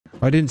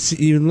I didn't see,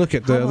 even look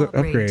at the other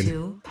upgrade.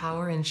 2,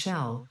 power and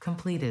shell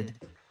completed.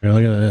 Here,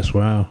 look at this.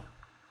 Wow.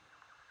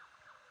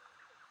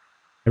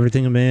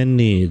 Everything a man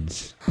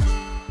needs.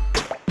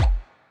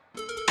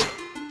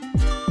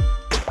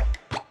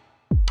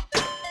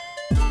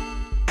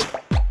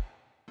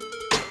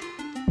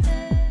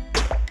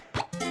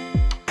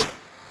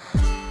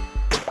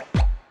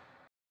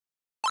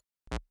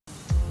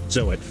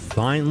 So it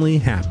finally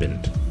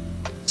happened.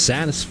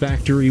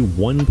 Satisfactory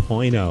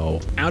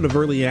 1.0. Out of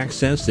early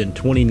access in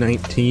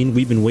 2019,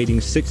 we've been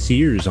waiting 6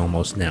 years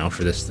almost now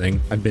for this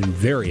thing. I've been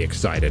very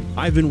excited.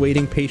 I've been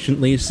waiting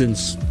patiently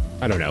since,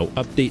 I don't know,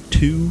 update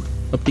 2,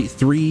 update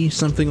 3,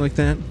 something like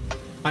that.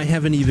 I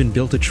haven't even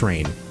built a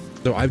train.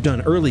 So I've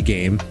done early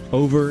game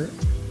over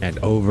and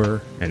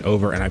over and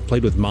over, and I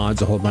played with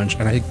mods a whole bunch,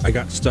 and I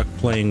got stuck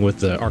playing with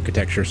the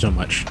architecture so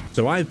much.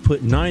 So I've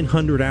put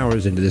 900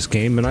 hours into this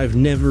game, and I've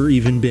never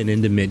even been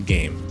into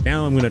mid-game.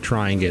 Now I'm going to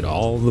try and get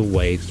all the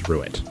way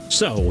through it.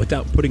 So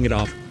without putting it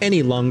off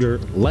any longer,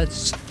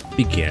 let's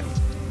begin.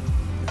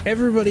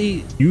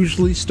 Everybody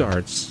usually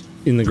starts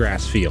in the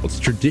grass fields.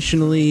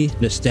 Traditionally,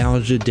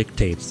 nostalgia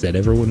dictates that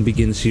everyone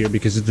begins here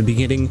because at the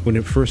beginning, when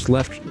it first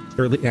left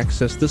early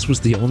access, this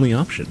was the only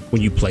option.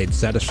 When you played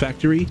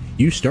Satisfactory,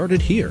 you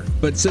started here.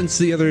 But since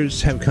the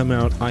others have come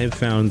out, I've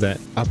found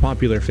that a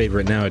popular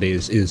favorite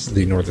nowadays is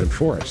the Northern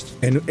Forest.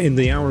 And in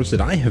the hours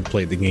that I have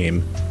played the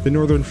game, the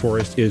Northern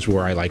Forest is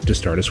where I like to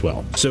start as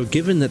well. So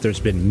given that there's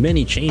been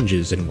many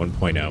changes in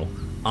 1.0,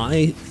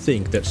 I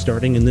think that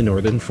starting in the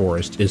Northern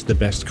Forest is the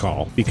best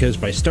call, because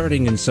by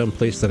starting in some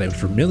place that I'm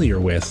familiar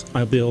with,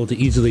 I'll be able to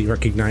easily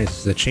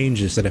recognize the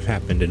changes that have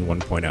happened in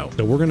 1.0.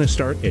 So we're going to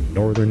start in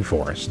Northern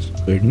Forest.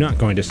 We're not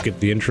going to skip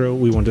the intro,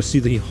 we want to see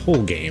the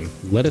whole game.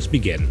 Let us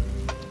begin.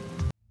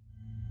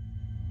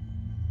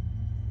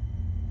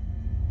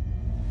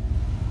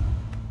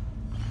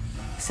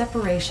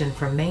 Separation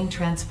from main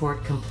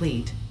transport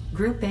complete.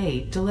 Group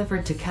 8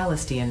 delivered to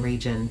Calistian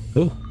region.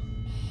 Oh.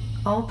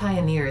 All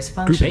pioneers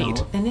functional.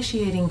 Group 8.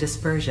 Initiating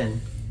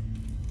dispersion.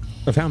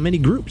 Of how many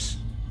groups?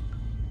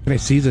 Can I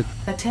see the...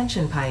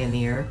 Attention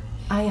pioneer,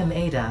 I am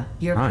Ada,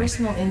 your Hi.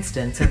 personal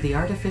instance of the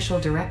artificial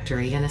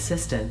directory and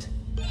assistant.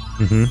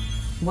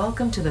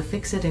 Welcome to the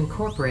Fixit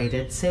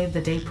Incorporated Save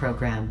the Day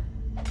program.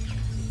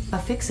 A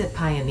Fixit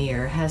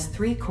pioneer has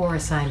 3 core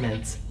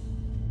assignments.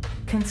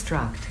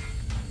 Construct.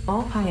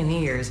 All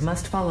pioneers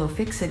must follow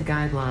Fixit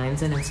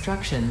guidelines and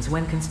instructions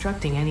when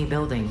constructing any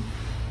building.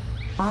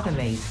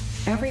 Automate.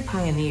 Every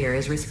pioneer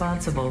is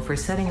responsible for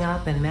setting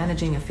up and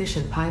managing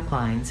efficient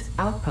pipelines,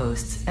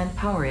 outposts, and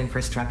power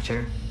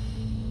infrastructure.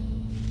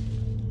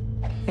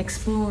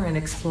 Explore and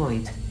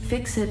exploit.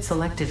 Fixit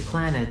selected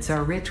planets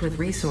are rich with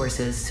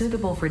resources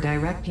suitable for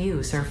direct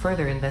use or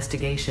further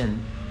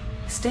investigation.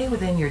 Stay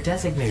within your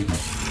designated.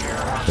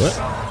 What?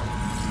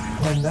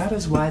 And that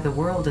is why the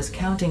world is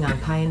counting on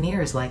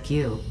pioneers like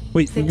you.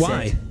 Wait, Fixit.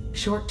 why?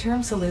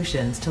 Short-term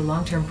solutions to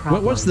long-term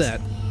problems. What was that?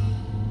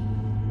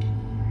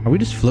 Are we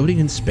just floating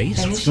in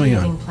space? What's going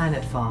Initiating on?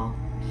 planetfall.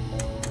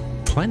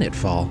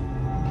 Planetfall?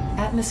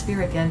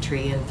 Atmospheric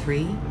entry in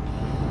 3,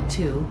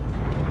 2,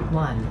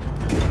 1.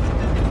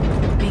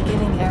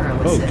 Beginning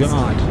arrow assist. Oh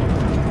god.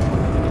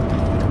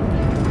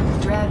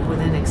 Drag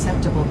within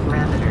acceptable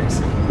parameters.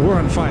 We're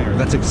on fire.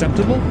 That's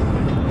acceptable?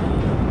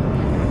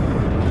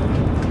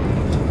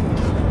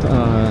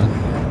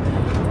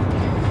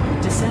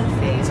 Descent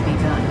phase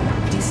begun.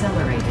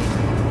 Decelerating.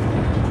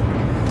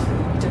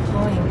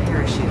 Deploying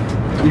parachute.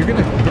 You're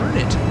gonna burn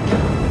it.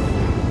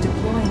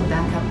 Deploying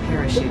backup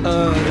parachute.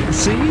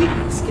 See?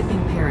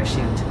 Skipping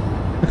parachute.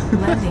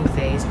 Landing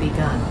phase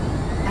begun.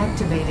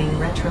 Activating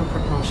retro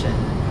propulsion.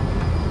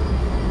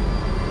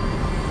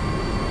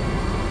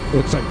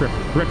 Looks like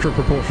retro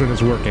propulsion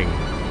is working.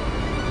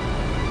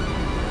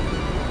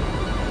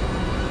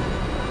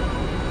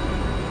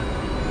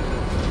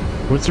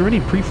 Was there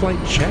any pre-flight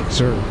checks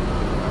or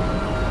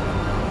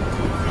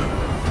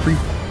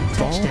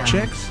pre-fall Touchdown.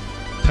 checks?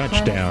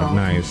 Touchdown, Planetfall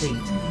nice.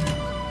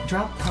 complete.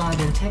 Drop pod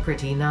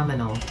integrity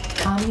nominal.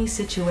 Omni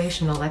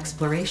situational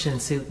exploration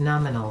suit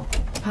nominal.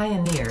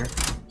 Pioneer.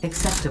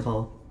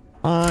 Acceptable.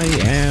 I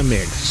am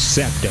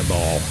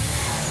acceptable.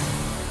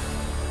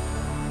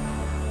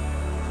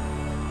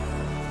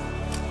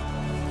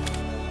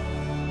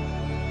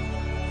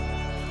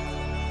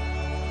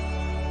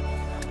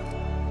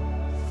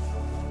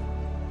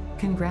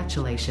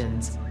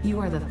 Congratulations, you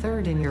are the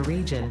 3rd in your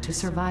region to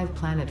survive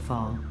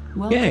planetfall.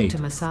 Welcome Yay. to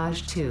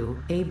Massage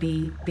 2,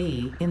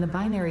 AB-B, in the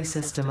binary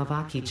system of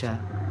Akicha.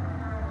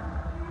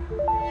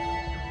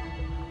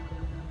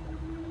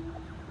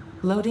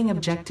 Loading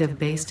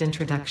objective-based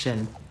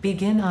introduction.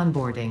 Begin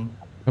onboarding.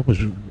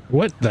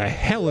 What the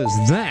hell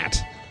is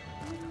that?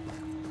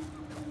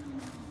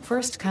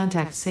 First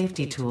contact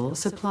safety tool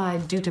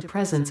supplied due to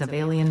presence of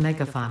alien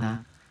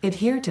megafauna.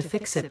 Adhere to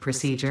Fixit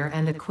procedure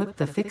and equip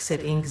the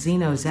Fixit Inc.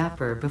 Xeno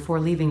Zapper before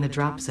leaving the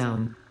drop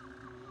zone.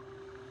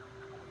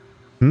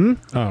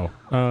 Oh,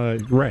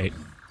 right.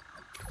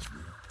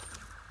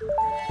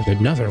 There's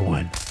another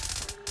one.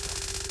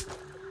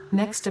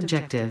 Next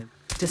objective.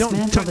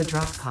 Dismantle Don't the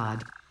drop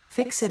pod.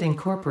 Fixit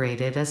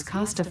Incorporated is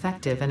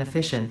cost-effective and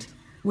efficient.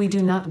 We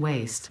do not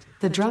waste.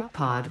 The drop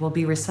pod will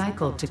be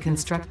recycled to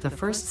construct the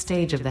first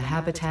stage of the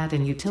habitat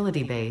and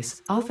utility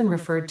base, often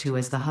referred to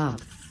as the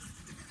hub.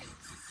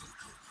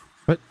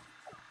 What?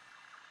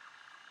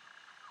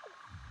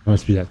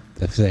 Must be that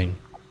thing.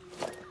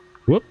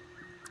 Whoop.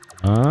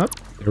 Up.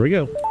 There we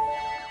go.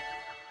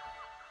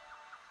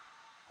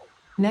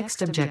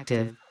 Next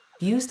objective.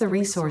 Use the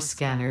resource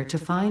scanner to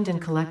find and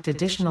collect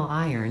additional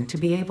iron to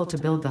be able to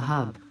build the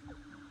hub.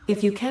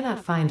 If you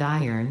cannot find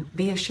iron,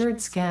 be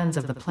assured scans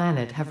of the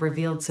planet have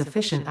revealed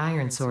sufficient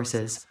iron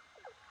sources.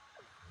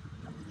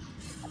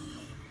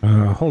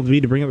 Hold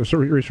V to bring up the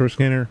resource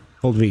scanner.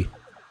 Hold V.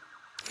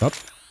 Up.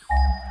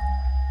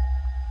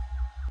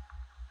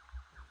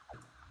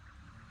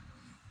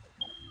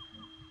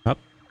 Up.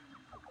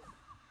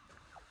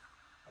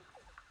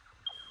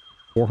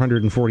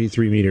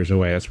 443 meters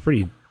away. That's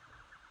pretty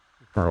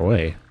far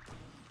away.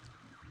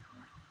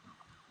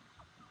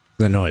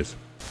 The noise.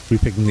 We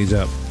picking these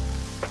up.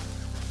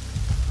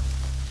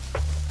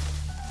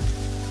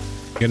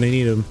 Gonna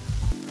need them.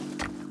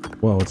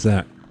 Whoa, what's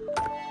that?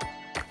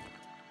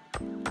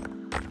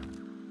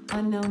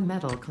 Unknown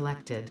metal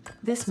collected.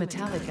 This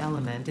metallic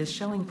element is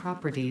showing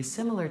properties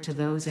similar to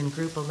those in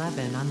Group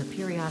 11 on the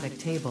periodic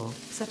table,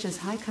 such as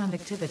high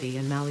conductivity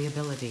and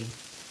malleability.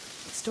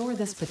 Store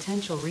this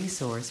potential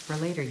resource for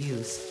later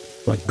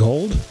use. Like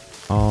gold?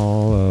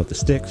 All of the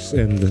sticks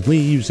and the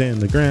leaves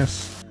and the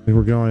grass. We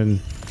were going...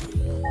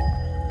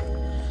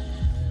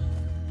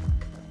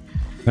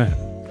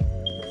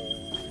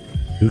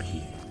 Spooky.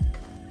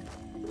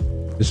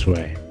 This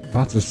way.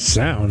 Lots of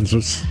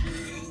sounds.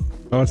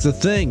 Oh, it's a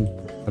thing.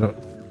 I don't...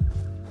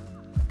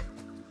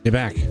 Get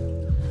back.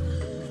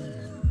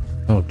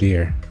 Oh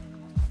dear.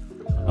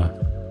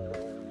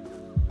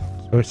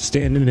 So it's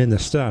standing in the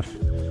stuff.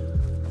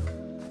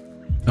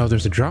 Oh,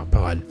 there's a drop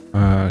pod.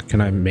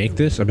 Can I make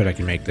this? I bet I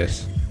can make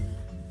this.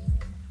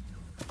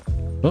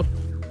 Oh.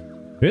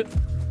 Hit.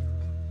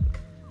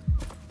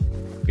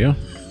 Go.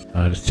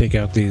 Just take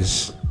out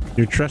these.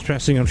 You're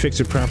trespassing on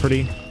Fixit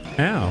property.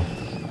 Ow.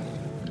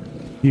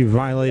 You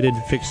violated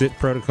Fixit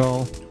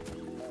protocol.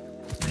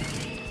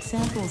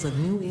 Samples of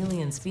new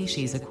alien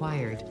species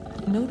acquired.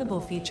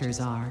 Notable features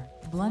are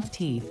blunt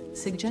teeth,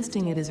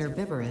 suggesting it is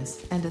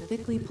herbivorous, and a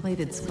thickly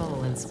plated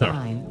skull and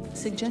spine,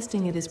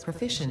 suggesting it is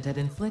proficient at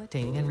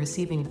inflicting and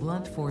receiving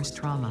blunt force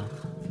trauma.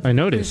 I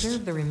noticed.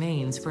 Preserve the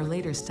remains for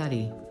later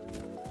study.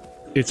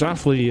 It's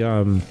awfully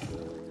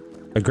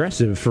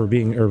aggressive for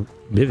being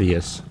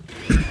herbivorous.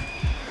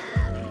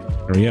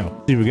 There we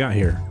go. See what we got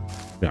here.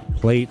 We got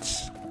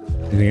plates.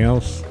 Anything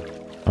else?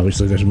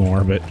 Obviously there's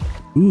more, but...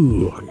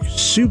 Ooh,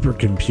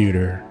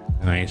 supercomputer.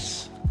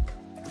 Nice.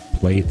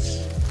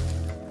 Plates.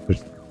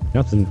 There's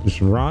nothing.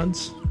 Just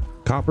rods.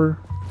 Copper.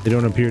 They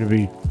don't appear to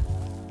be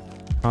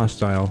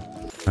hostile.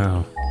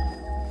 Oh.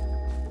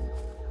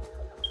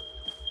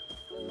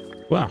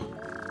 Wow.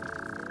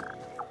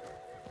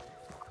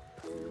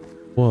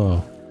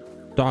 Whoa.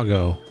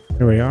 Doggo.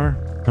 Here we are.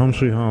 Home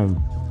sweet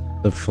home.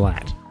 The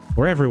flat.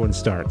 Where everyone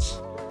starts.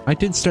 I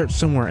did start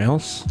somewhere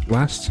else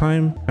last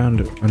time.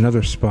 Found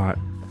another spot.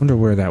 Wonder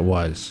where that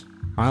was.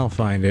 I'll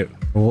find it.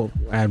 We'll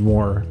add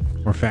more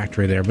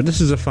factory there. But this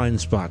is a fine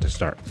spot to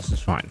start. This is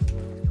fine.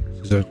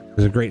 This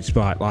is a great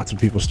spot. Lots of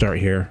people start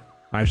here.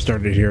 I've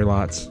started here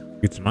lots.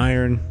 Get some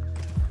iron.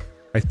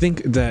 I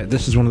think that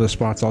this is one of the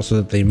spots also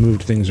that they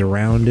moved things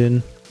around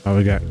in. Oh,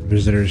 we got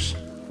visitors.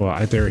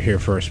 Well, they were here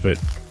first, but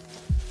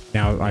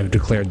now I've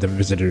declared them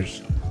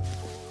visitors.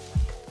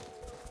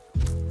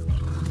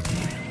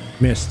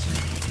 Missed.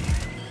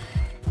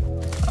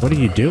 What are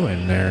you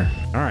doing there?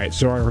 All right,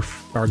 so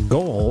our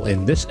goal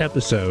in this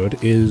episode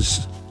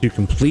is to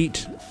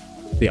complete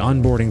the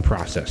onboarding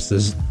process.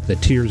 This is the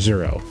tier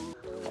 0.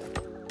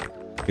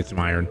 Get some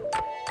iron.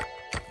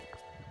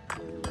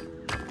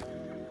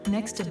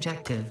 Next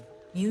objective.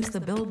 Use the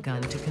build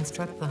gun to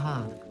construct the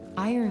hub.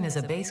 Iron is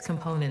a base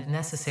component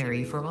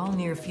necessary for all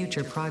near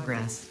future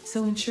progress,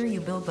 so ensure you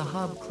build the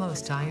hub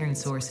close to iron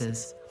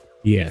sources.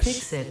 Yes.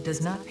 Fixit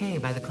does not pay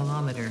by the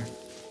kilometer.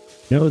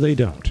 No, they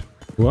don't.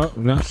 Well,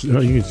 no,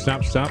 you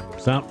can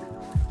stop.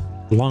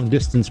 Long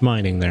distance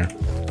mining there.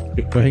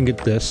 Go ahead and get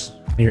this.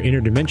 And you're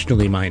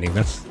interdimensionally mining.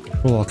 That's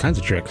all kinds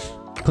of tricks.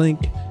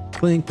 Clink,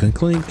 clink, and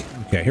clink.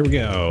 Okay, here we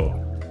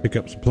go. Pick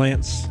up some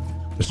plants.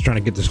 Just trying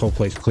to get this whole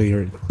place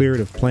cleared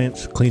of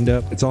plants, cleaned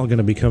up. It's all going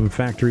to become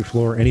factory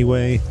floor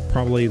anyway.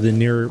 Probably the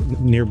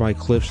nearby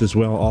cliffs as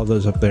well. All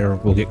those up there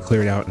will get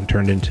cleared out and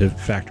turned into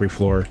factory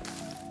floor.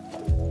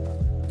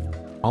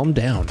 I'm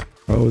down.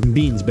 Oh, the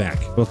Bean's back.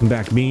 Welcome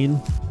back,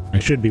 Bean. I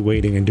should be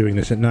waiting and doing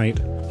this at night.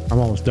 I'm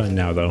almost done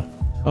now, though.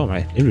 Oh, my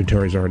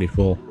inventory's already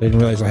full. I didn't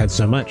realize I had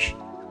so much.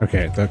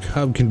 Okay, the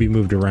hub can be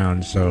moved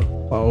around, so...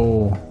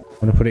 Oh, I'm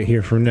gonna put it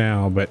here for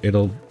now, but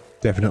it'll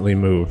definitely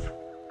move.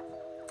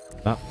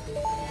 Up.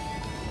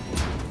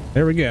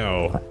 There we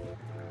go.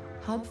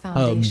 Hub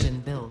foundation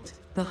built.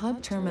 The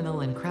hub terminal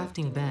and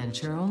crafting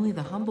bench are only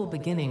the humble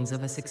beginnings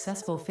of a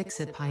successful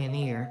Fixit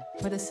pioneer,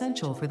 but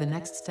essential for the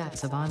next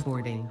steps of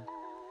onboarding.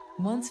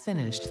 Once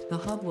finished, the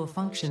hub will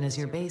function as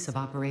your base of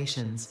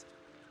operations.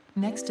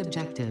 Next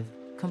objective,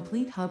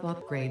 complete hub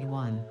upgrade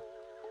 1.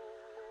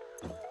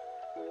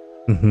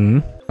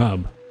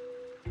 Hub.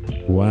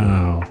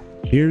 Wow.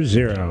 Tier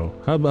 0.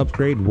 Hub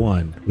upgrade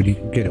 1. We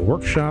can get a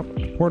workshop,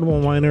 a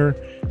portable miner,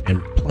 and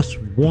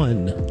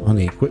 +1 on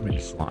the equipment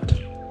slot.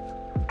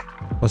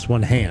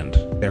 +1 hand.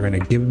 They're gonna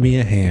give me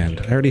a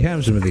hand. I already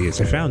have some of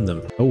these. I found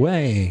them.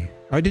 Away.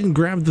 I didn't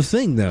grab the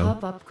thing though.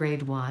 Hub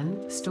upgrade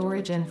 1,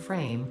 storage and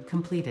frame,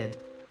 completed.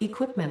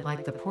 Equipment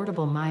like the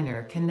portable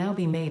miner can now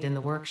be made in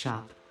the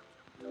workshop.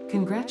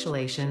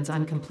 Congratulations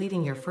on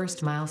completing your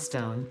first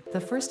milestone,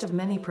 the first of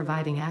many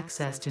providing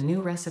access to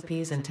new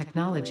recipes and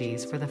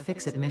technologies for the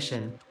Fix-It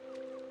mission.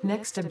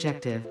 Next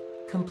objective,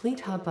 complete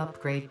hub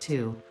upgrade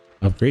 2.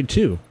 Upgrade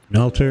 2.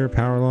 Melter,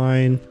 power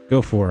line.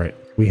 Go for it.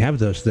 We have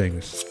those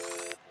things.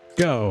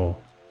 Go.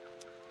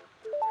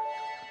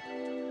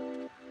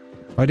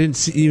 I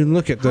didn't even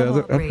look at the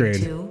other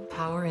upgrade. 2,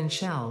 power and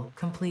shell,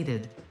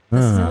 completed.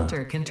 The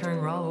smelter can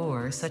turn raw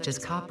ore such as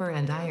copper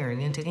and iron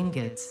into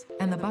ingots,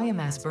 and the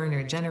biomass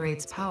burner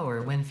generates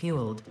power when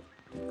fueled.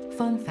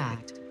 Fun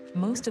fact,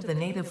 most of the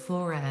native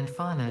flora and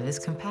fauna is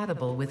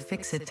compatible with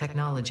Fix-It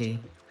technology.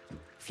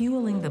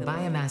 Fueling the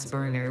biomass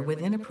burner with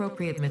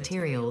inappropriate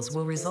materials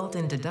will result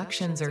in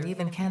deductions or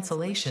even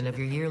cancellation of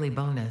your yearly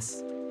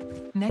bonus.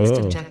 Next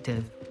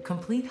objective,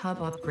 complete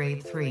hub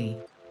upgrade 3.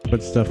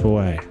 Put stuff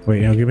away.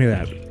 Wait, no, give me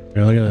that.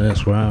 Here, look at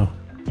this. Wow.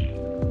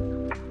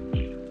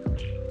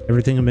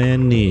 Everything a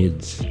man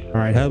needs. All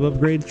right, hub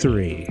upgrade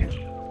 3.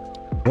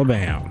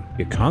 Wha-bam.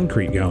 Get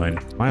concrete going.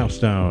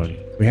 Milestone.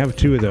 We have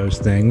 2 of those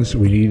things.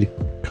 We need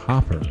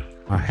copper.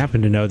 I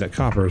happen to know that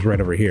copper is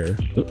right over here.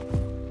 Oop.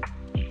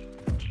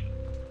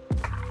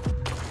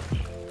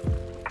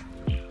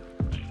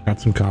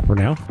 Got some copper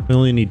now. We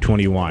only need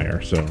 20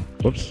 wire, so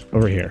whoops,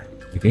 over here.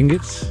 Make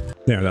ingots.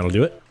 There, that'll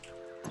do it.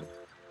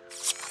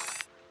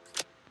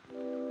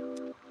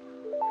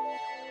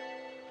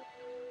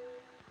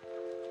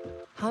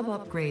 Hub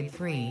upgrade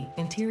 3,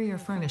 interior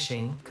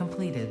furnishing,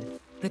 completed.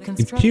 The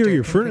constructor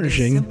Interior can produce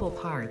furnishing? simple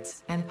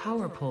parts, and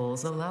power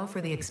poles allow for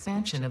the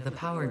expansion of the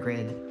power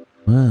grid.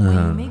 Wow.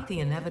 When you make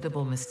the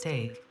inevitable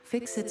mistake,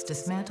 Fix-It's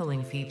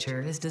dismantling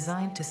feature is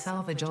designed to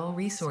salvage all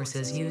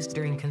resources used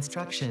during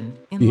construction,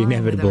 in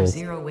line with our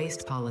zero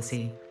waste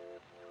policy.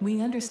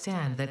 We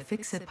understand that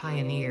Fix-It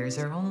pioneers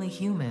are only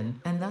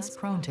human and thus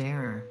prone to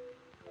error.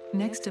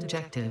 Next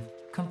objective,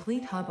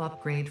 complete hub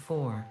upgrade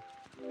 4.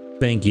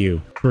 Thank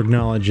you for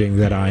acknowledging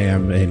that I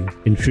am an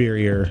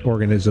inferior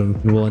organism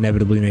who will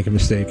inevitably make a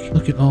mistake.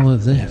 Look at all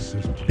of this.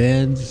 There's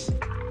beds.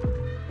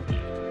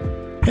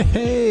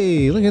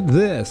 Hey, look at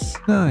this.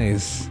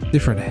 Nice.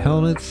 Different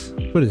helmets.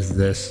 What is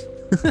this?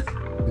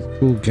 These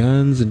cool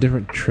guns and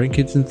different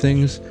trinkets and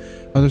things.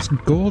 Oh, there's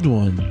some gold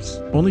ones.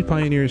 Only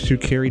pioneers who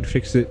carried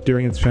Fix-It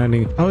during its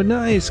founding. Oh,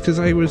 nice, because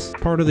I was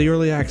part of the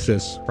early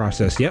access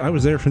process. Yeah, I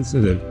was there since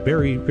the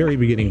very, very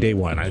beginning, day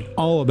one. I'm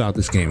all about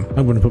this game.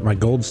 I'm going to put my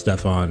gold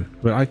stuff on.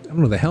 But I don't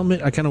know, the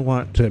helmet, I kind of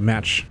want to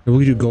match.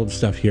 We do gold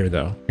stuff here,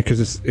 though, because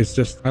it's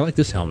just, I like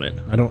this helmet.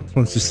 I don't, this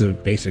one's just a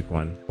basic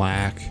one.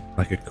 Black,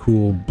 like a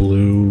cool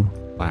blue,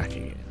 black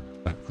again.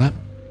 Clap, clap.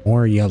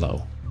 More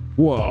yellow.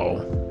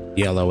 Whoa.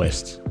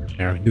 Yellowest.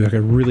 There, do like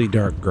a really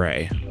dark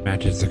gray.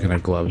 Matches the kind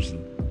of gloves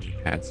and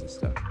hats and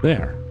stuff.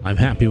 There. I'm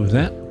happy with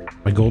that.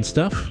 My gold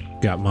stuff.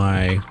 Got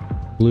my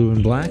blue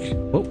and black.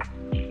 Oh.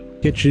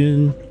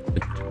 Kitchen.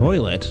 The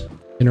toilet.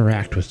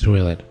 Interact with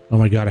toilet. Oh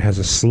my god, it has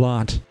a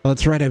slot. Oh,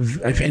 that's right. I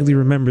vaguely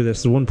remember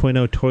this. The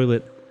 1.0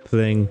 toilet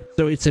thing.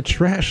 So it's a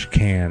trash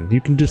can.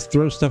 You can just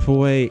throw stuff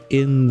away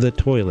in the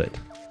toilet.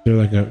 They're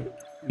like a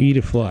eat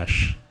a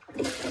flush.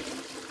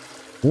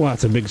 Wow,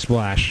 that's a big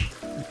splash.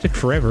 It took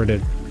forever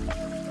to...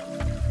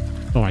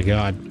 Oh my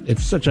god,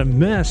 it's such a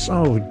mess.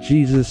 Oh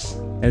Jesus,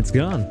 it's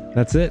gone.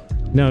 That's it.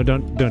 No,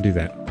 don't do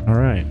that. All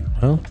right.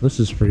 Well, this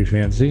is pretty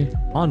fancy.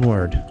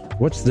 Onward.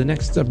 What's the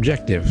next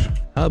objective?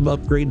 Hub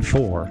upgrade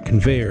 4.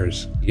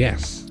 Conveyors.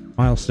 Yes.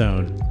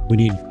 Milestone. We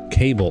need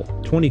cable.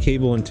 20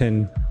 cable and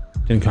 10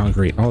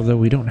 concrete. Although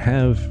we don't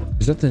have.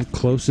 Is that the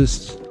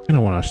closest? I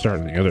don't want to start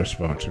in the other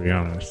spot, to be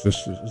honest.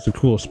 This is a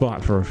cool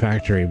spot for a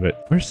factory,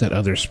 but where's that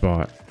other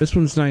spot? This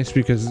one's nice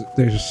because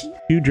there's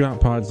 2 drop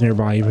pods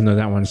nearby, even though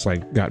that one's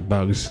like got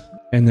bugs.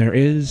 And there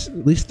is,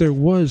 at least there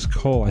was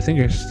coal. I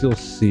think I still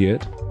see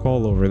it.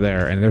 Coal over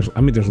there. And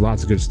there's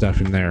lots of good stuff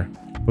in there,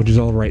 which is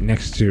all right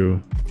next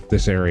to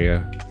this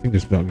area. I think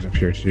there's bugs up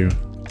here too.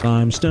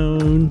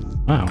 Limestone.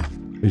 Wow.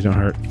 These don't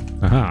hurt.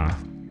 Aha.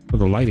 Oh,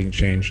 the lighting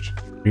changed.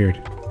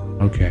 Weird.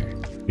 Okay.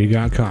 We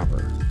got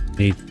copper.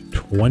 Need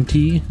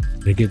 20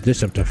 to get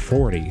this up to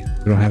 40. We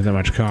don't have that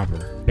much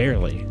copper.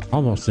 Barely.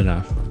 Almost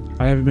enough.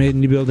 I haven't made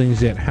any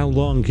buildings yet. How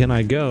long can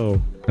I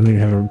go? I don't even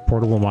have a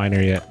portable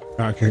miner yet.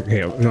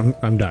 Okay,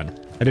 I'm done.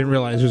 I didn't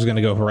realize it was going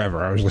to go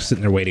forever. I was just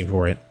sitting there waiting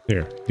for it.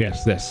 Here.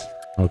 Yes, this.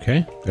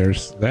 Okay,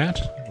 there's that.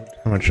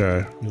 How much?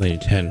 Only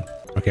 10.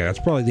 Okay, that's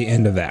probably the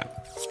end of that.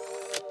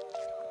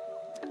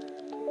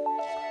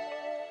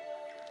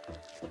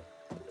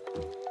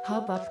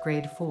 Hub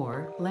upgrade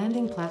 4,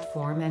 landing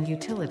platform and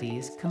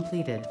utilities,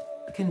 completed.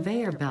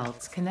 Conveyor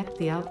belts connect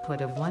the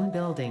output of one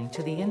building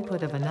to the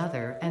input of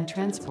another and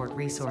transport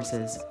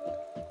resources.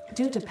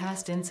 Due to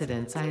past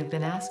incidents, I have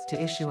been asked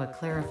to issue a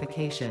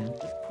clarification.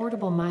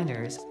 Portable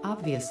miners,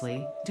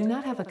 obviously, do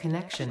not have a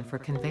connection for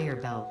conveyor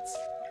belts.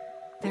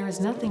 There is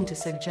nothing to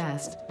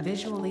suggest,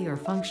 visually or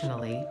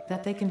functionally,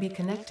 that they can be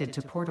connected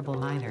to portable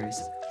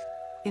miners.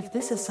 If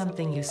this is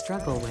something you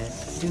struggle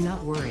with, do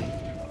not worry.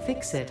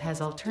 Fixit has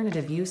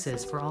alternative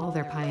uses for all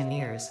their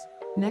pioneers.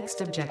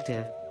 Next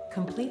objective.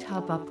 Complete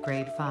hub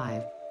upgrade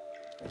 5.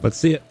 Let's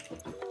see it.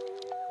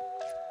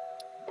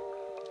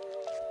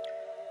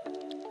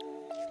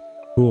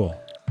 Cool.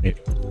 Wait.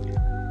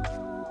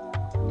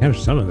 Have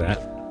some of that.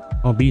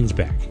 Oh, beans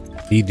back.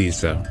 Need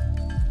these though.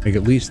 Make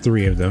at least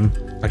 3 of them.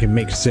 I can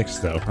make 6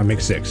 though. I'll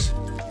make 6.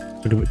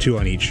 I can put 2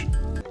 on each.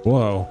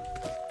 Whoa.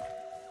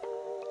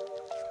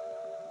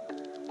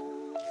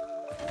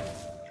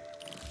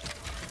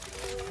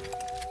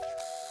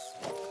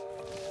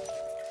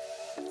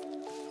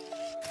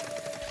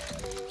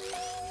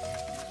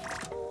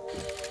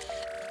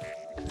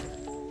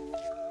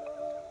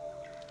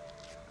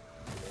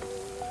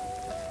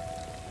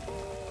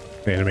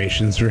 The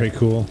animation's very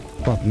cool.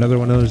 Pop another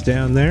one of those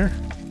down there.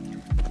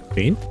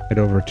 Bean. Head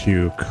over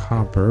to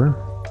copper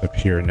up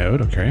here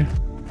node. Okay.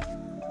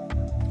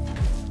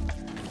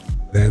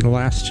 Then the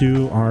last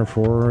 2 are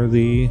for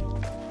the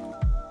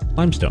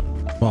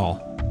limestone ball.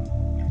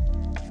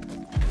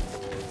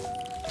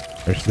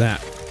 There's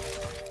that.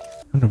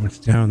 I wonder what's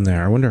down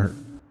there. I wonder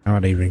how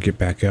I'd even get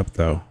back up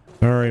though.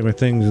 Sorry, my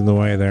thing's in the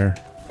way there.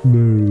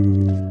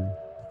 Boo.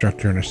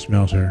 Structure and a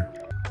smelter.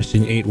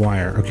 Missing 8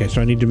 wire. Okay,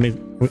 so I need to make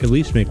at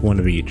least make 1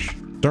 of each.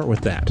 Start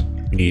with that.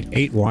 We need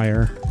 8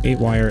 wire, 8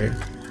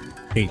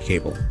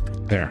 cable.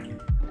 There.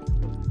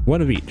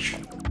 1 of each.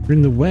 You're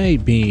in the way,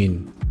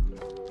 Bean.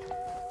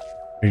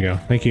 There you go.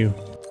 Thank you.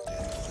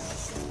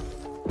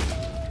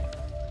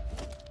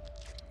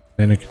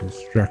 Then a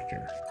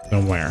constructor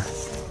somewhere.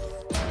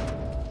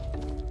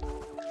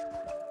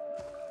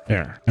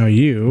 There. Now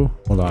you,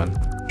 hold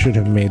on. Should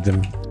have made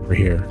them over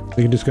here.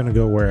 They're just gonna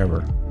go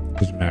wherever.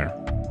 Doesn't matter.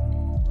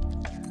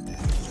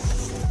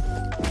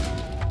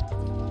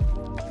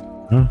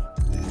 Huh?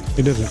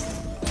 It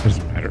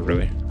doesn't matter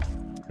really.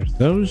 There's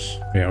those.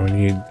 Yeah, we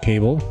need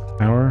cable,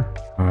 power.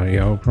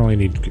 Yeah, we'll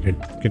probably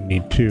gonna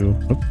need 2.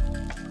 Oh,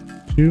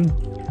 2.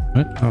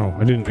 What? Oh,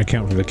 I didn't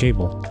account for the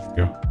cable.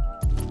 There you go.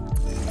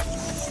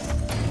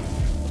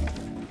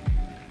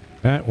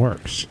 That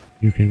works.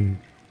 You can.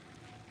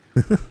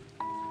 Do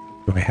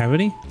I have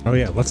any? Oh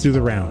yeah, let's do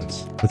the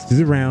rounds. Let's do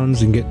the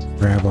rounds and get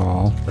grab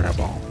all.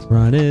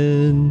 Run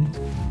in.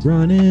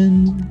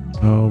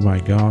 Oh my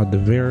god, the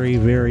very,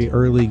 very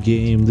early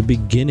game, the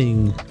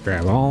beginning.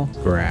 Grab all,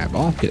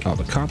 get all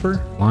the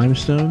copper,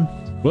 limestone.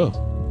 Whoa.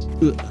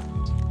 Ugh.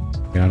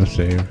 Gotta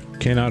save.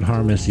 Cannot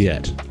harm us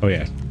yet. Oh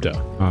yeah, duh.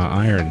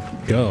 Iron,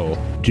 go.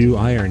 Do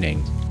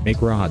ironing.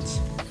 Make rods.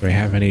 Do I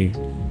have any?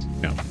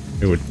 No,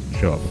 it would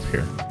show up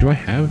here.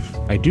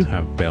 I do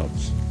have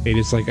belts. It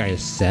is like I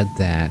said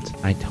that.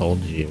 I told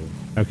you.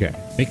 Okay,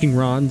 making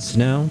rods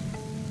now.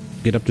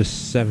 Get up to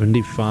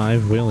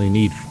 75. We only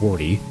need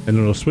 40. And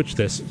then we'll switch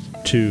this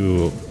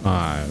to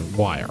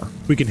wire.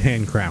 We can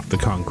handcraft the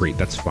concrete.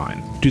 That's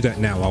fine. Do that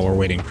now while we're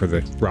waiting for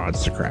the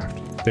rods to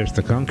craft. There's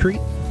the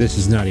concrete. This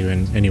is not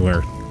even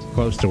anywhere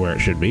close to where it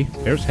should be.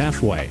 There's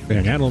halfway.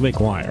 There, now it'll make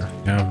wire.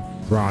 Now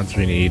rods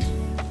we need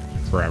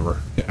forever.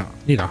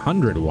 Need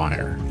 100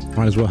 wire.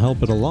 Might as well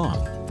help it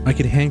along. I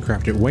could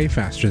handcraft it way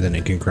faster than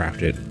it can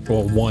craft it.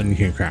 Well, 1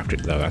 can craft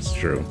it though, that's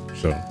true.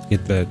 So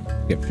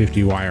get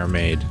 50 wire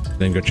made,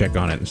 then go check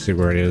on it and see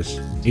where it is.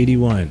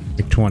 81,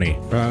 make 20.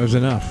 That was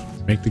enough.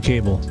 Make the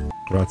cable.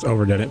 Well, it's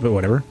overdone it, but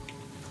whatever.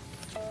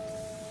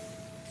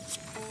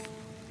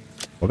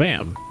 Well,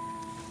 bam.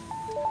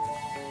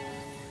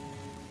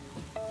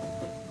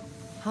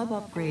 Hub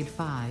upgrade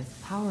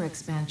 5, power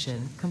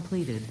expansion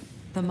completed.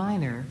 The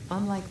miner,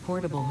 unlike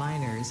portable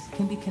miners,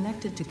 can be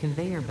connected to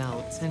conveyor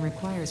belts and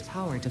requires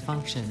power to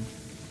function.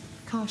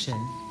 Caution: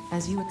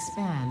 as you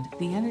expand,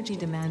 the energy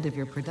demand of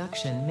your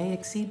production may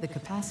exceed the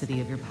capacity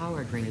of your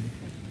power grid.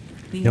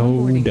 The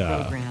onboarding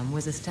program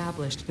was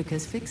established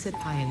because Fixit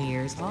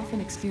pioneers often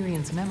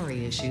experience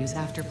memory issues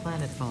after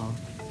planetfall.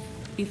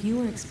 If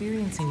you are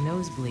experiencing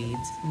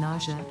nosebleeds,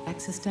 nausea,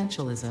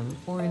 existentialism,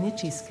 or an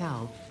itchy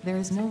scalp, there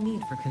is no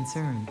need for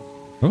concern.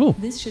 Oh.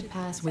 This should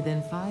pass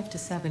within 5 to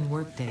 7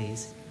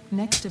 workdays.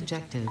 Next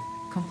objective,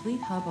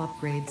 complete hub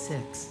upgrade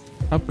 6.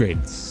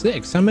 Upgrade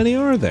 6? How many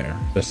are there?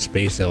 The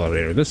space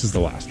elevator. This is the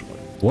last one.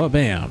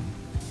 Wha-bam.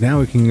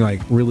 Now we can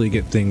like really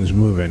get things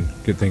moving,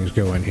 get things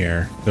going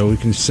here. So we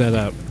can set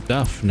up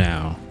stuff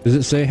now. Does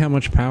it say how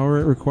much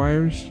power it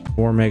requires?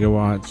 4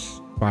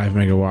 megawatts, 5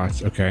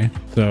 megawatts. Okay.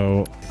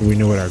 So we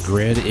know what our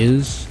grid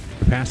is.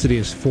 Capacity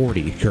is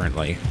 40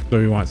 currently. So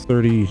we want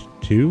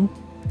 32?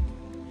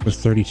 It was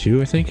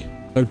 32, I think.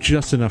 So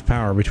just enough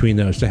power between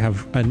those to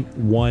have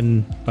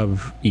one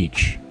of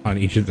each on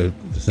each of the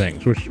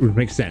things, which would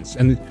make sense.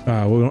 And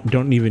we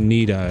don't even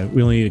need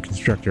we only need a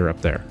constructor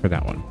up there for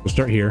that one. We'll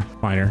start here.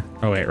 Miner.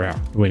 Oh wait, wow.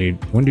 We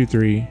need 1, 2,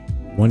 3,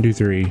 1, 2,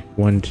 3,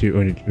 1, 2,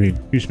 we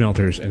need 2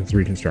 smelters and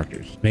 3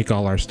 constructors. Make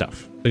all our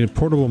stuff. The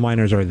portable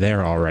miners are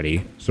there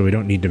already, so we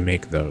don't need to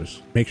make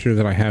those. Make sure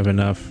that I have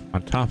enough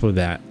on top of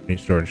that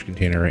storage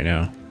container right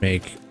now.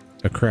 Make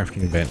a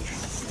crafting bench.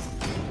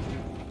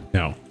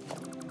 No.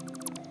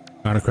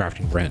 Not a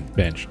crafting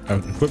bench.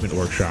 An equipment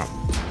workshop.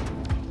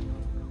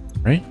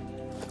 Right?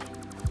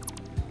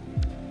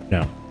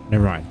 No.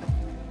 Never mind.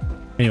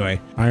 Anyway,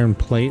 iron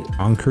plate,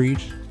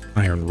 concrete,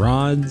 iron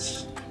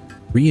rods,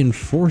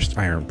 reinforced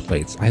iron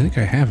plates. I think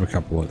I have a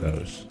couple of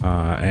those.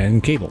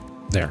 And cable.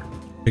 There.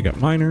 Pick up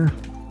miner.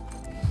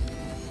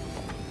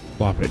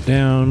 Plop it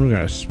down. We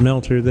got a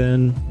smelter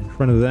then in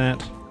front of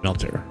that.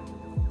 Smelter.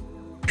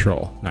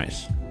 Control.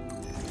 Nice.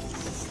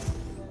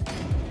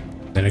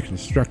 Then a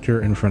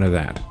constructor in front of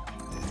that.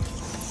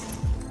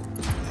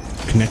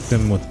 Connect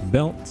them with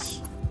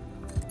belts.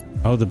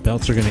 Oh, the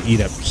belts are going to eat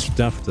up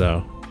stuff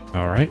though.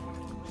 All right.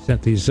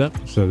 Set these up.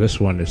 So this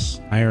one is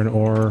iron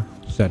ore,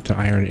 set to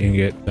iron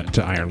ingot, set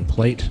to iron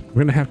plate. We're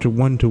going to have to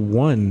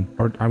 1-to-1,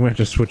 or I'm going to have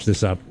to switch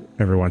this up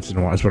every once in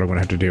a while. That's what I'm going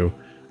to have to do.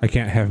 I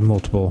can't have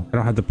multiple. I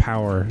don't have the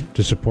power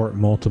to support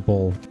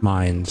multiple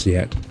mines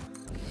yet.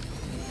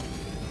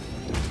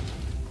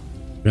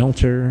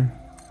 Smelter.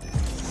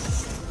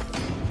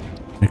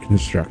 A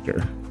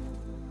constructor.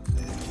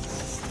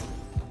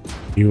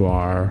 You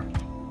are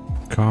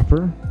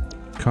copper,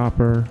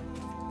 copper,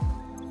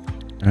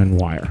 and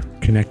wire.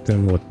 Connect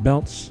them with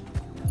belts.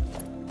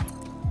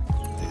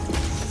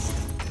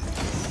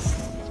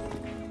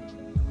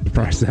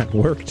 Surprised that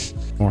worked.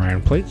 More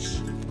iron plates.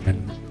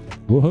 And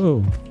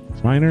whoa,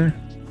 miner.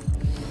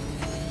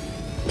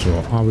 So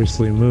we'll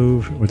obviously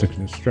move with a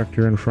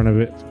constructor in front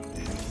of it.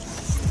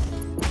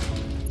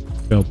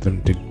 Build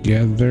them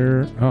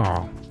together.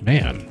 Oh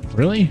man,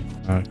 really?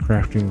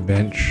 Crafting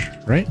bench,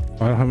 right?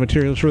 I don't have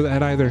materials for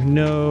that either.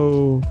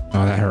 No.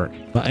 Oh, that hurt.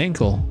 My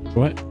ankle.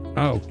 What?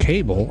 Oh,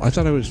 cable. I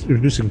thought I was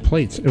reducing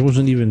plates. It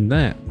wasn't even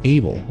that.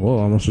 Cable. Whoa,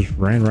 I almost just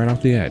ran right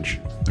off the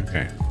edge.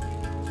 Okay.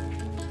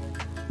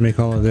 Make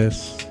all of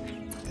this.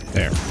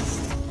 There.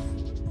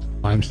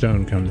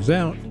 Limestone comes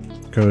out,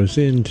 goes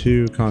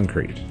into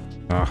concrete.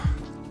 Ah.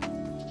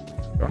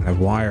 Don't have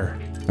wire.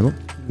 I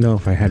don't know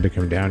if I had to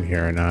come down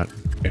here or not.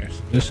 Okay,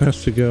 so this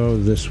has to go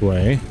this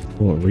way.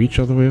 Will it reach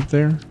all the way up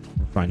there?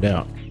 We'll find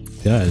out.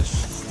 It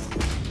does.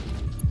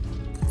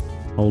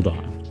 Hold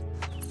on.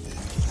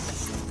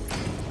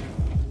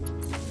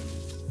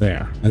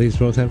 There. Now these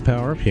both have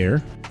power up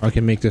here. I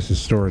can make this a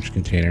storage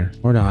container.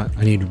 Or not.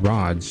 I need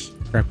rods.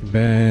 Crafting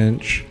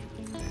bench.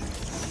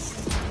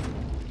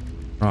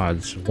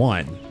 Rods.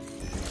 1.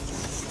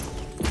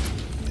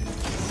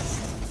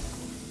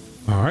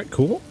 Alright,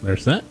 cool.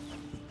 There's that.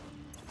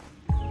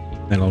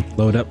 That'll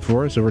load up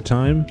for us over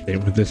time.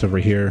 Same with this over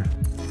here.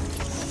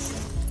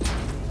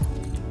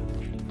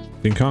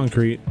 In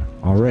concrete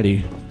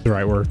already.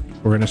 Alright, we're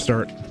gonna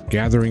start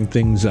gathering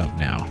things up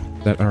now.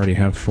 That already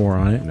have 4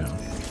 on it? No.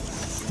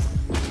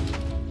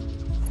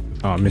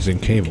 Oh, I'm missing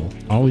cable.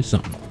 Always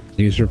something.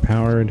 These are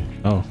powered.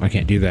 Oh, I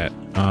can't do that.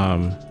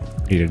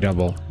 Need a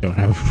double. Don't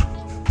have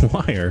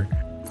wire.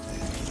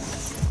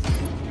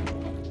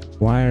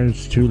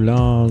 Wire's too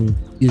long.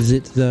 Is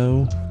it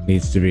though?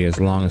 Needs to be as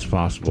long as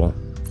possible.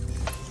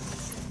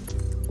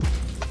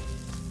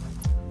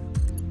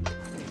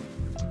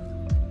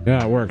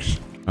 Yeah, it works.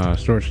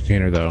 Storage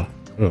container though.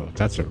 Oh,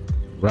 that's a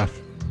rough.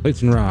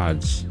 Plates and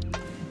rods.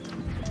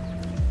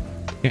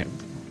 Can't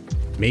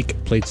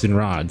make plates and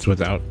rods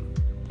without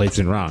plates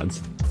and rods.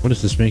 What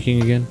is this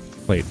making again?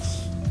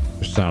 Plates.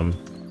 There's some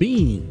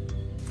bean.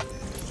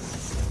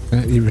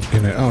 Not even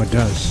gonna. Oh, it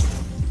does.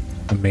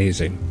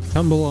 Amazing.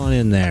 Tumble on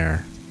in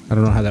there. I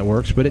don't know how that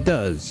works, but it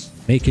does.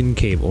 Making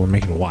cable. We're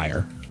making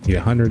wire. Need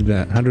 100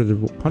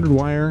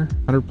 wire,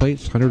 100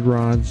 plates, 100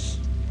 rods,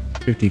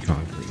 50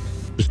 concrete.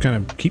 Just kind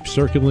of keep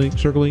circling,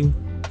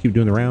 keep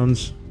doing the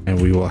rounds,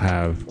 and we will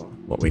have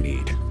what we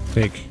need.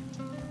 Take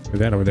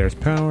that over there is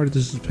powered.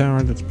 This is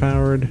powered. That's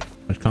powered. How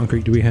much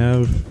concrete do we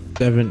have?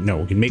 7. No,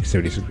 we can make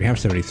 76. We have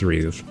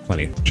 73. There's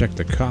plenty. Check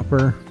the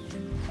copper,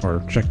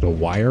 or check the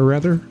wire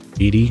rather.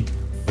 80.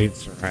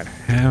 Plates are at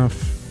half.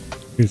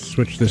 We can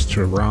switch this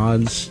to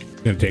rods.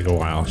 It's gonna take a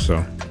while,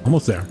 so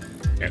almost there.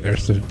 Yeah,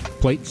 there's the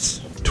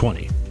plates.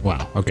 20.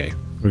 Wow. Okay,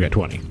 we got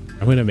 20.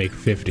 I'm gonna make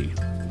 50.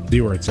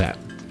 See where it's at.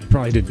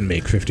 Probably didn't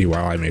make 50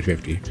 while I made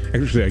 50.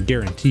 Actually, I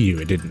guarantee you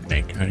it didn't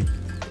make. I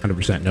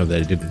 100% know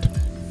that it didn't.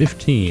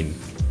 15.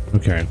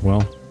 Okay,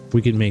 well,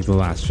 we can make the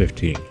last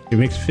 15. It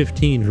makes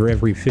 15 for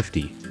every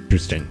 50.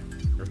 Interesting.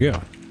 There we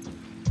go.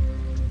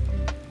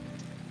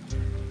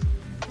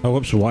 Oh,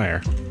 whoops,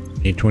 wire.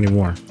 Need 20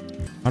 more.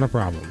 Not a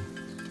problem.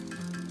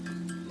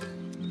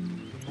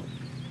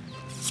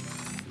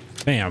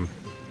 Bam.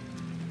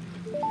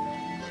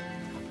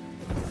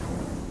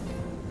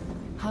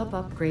 Hub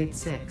upgrade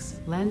 6.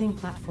 Landing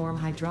platform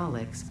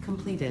hydraulics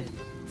completed.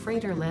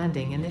 Freighter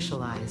landing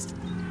initialized.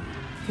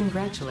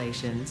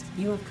 Congratulations,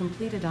 you have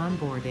completed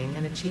onboarding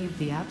and achieved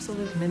the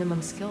absolute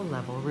minimum skill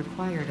level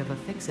required of a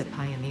Fix-It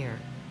Pioneer.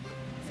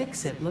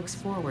 Fixit looks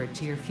forward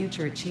to your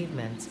future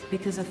achievements,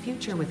 because a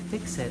future with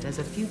Fixit is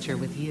a future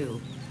with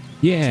you.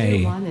 Yay!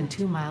 Tier 1 and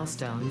 2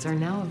 milestones are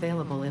now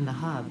available in the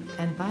hub,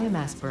 and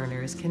biomass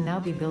burners can now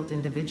be built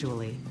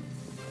individually.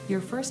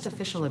 Your first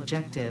official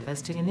objective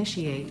is to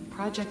initiate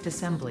Project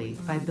Assembly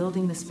by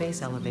building the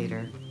space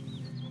elevator.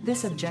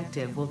 This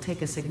objective will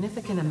take a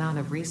significant amount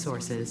of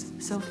resources,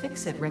 so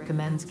Fixit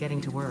recommends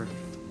getting to work.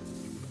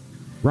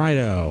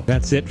 Righto,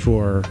 that's it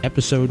for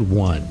episode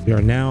 1. We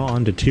are now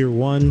on to tier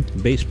 1,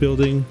 base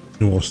building,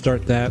 and we'll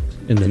start that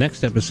in the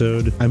next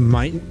episode. I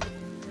might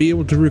be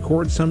able to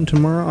record some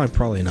tomorrow. I'm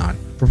probably not.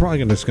 We're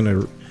probably just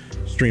gonna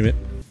stream it.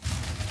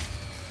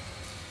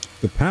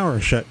 The power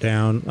shut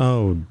down.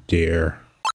 Oh dear.